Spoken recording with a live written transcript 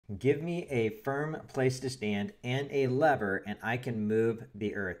Give me a firm place to stand and a lever, and I can move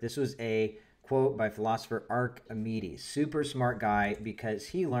the earth. This was a quote by philosopher Archimedes. Super smart guy, because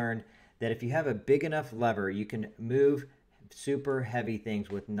he learned that if you have a big enough lever, you can move super heavy things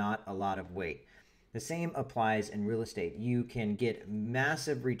with not a lot of weight. The same applies in real estate. You can get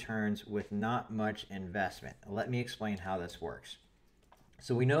massive returns with not much investment. Let me explain how this works.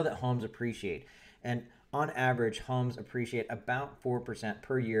 So we know that homes appreciate, and on average, homes appreciate about 4%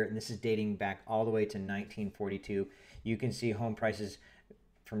 per year, and this is dating back all the way to 1942. You can see home prices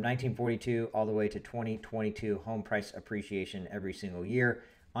from 1942 all the way to 2022, home price appreciation every single year.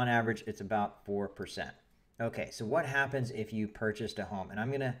 On average, it's about 4%. Okay, so what happens if you purchased a home? And I'm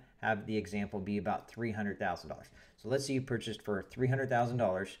going to have the example be about $300,000. So let's say you purchased for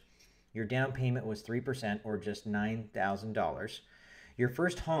 $300,000. Your down payment was 3%, or just $9,000. Your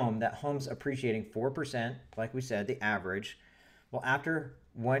first home, that home's appreciating 4%, like we said, the average. Well, after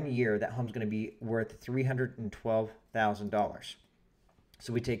 1 year, that home's going to be worth $312,000.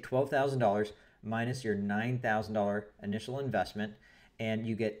 So we take $12,000 minus your $9,000 initial investment, and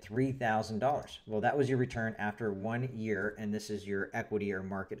you get $3,000. Well, that was your return after 1 year, and this is your equity or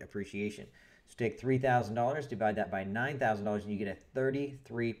market appreciation. So take $3,000, divide that by $9,000, and you get a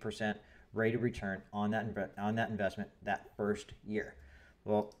 33% rate of return on that investment that first year.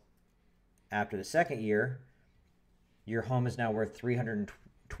 Well, after the second year, your home is now worth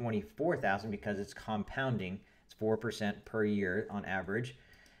 $324,000 because it's compounding. It's 4% per year on average,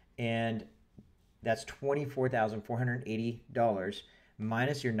 and that's $24,480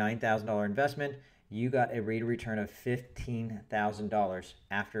 minus your $9,000 investment. You got a rate of return of $15,000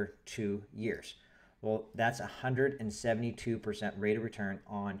 after 2 years. Well, that's 172% rate of return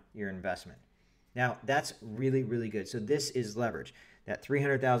on your investment. Now, that's really, really good. So this is leverage. That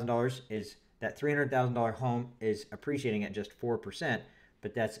 $300,000 home is appreciating at just 4%,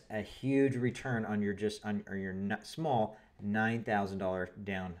 but that's a huge return on your small $9,000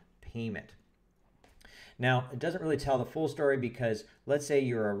 down payment. Now, it doesn't really tell the full story, because let's say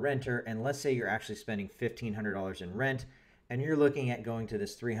you're a renter, and let's say you're actually spending $1,500 in rent, and you're looking at going to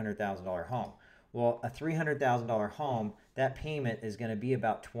this $300,000 home. Well, a $300,000 home, that payment is going to be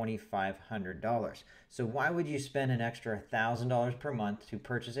about $2,500. So why would you spend an extra $1,000 per month to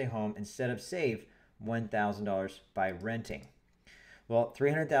purchase a home instead of save $1,000 by renting? Well,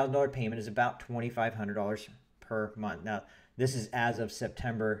 $300,000 payment is about $2,500 per month. Now, this is as of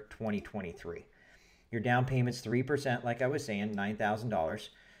September 2023. Your down payment's 3%, like I was saying, $9,000.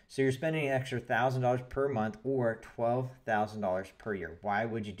 So you're spending an extra $1,000 per month, or $12,000 per year. Why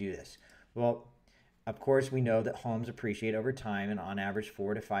would you do this? Well, of course, we know that homes appreciate over time, and on average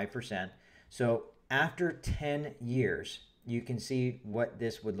 4 to 5%. So after 10 years, you can see what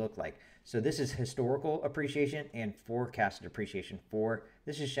this would look like. So this is historical appreciation and forecasted appreciation for,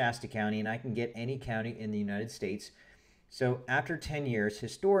 this is Shasta County, and I can get any county in the United States. So after 10 years,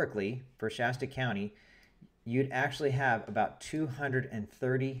 historically, for Shasta County, you'd actually have about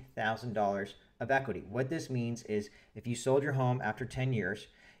 $230,000 of equity. What this means is, if you sold your home after 10 years,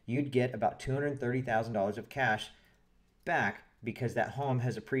 you'd get about $230,000 of cash back, because that home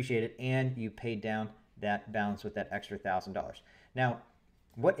has appreciated and you paid down that balance with that extra $1,000. Now,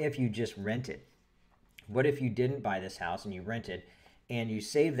 what if you just rented? What if you didn't buy this house and you rented, and you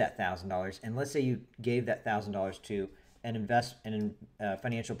saved that $1,000, and let's say you gave that $1,000 to an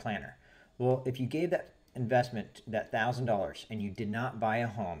financial planner? Well, if you gave that investment, that $1,000, and you did not buy a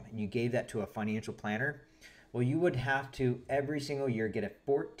home, and you gave that to a financial planner, well, you would have to every single year get a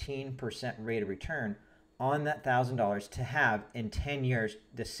 14% rate of return on that $1,000 to have in 10 years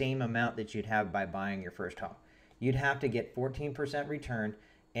the same amount that you'd have by buying your first home. You'd have to get 14% return,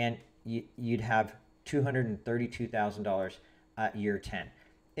 and you'd have $232,000 at year 10.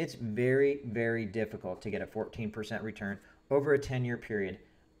 It's very, very difficult to get a 14% return over a 10-year period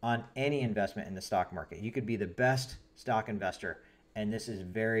on any investment in the stock market. You could be the best stock investor, and this is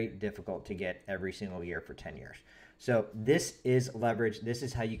very difficult to get every single year for 10 years. So this is leverage. This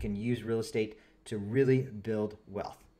is how you can use real estate to really build wealth.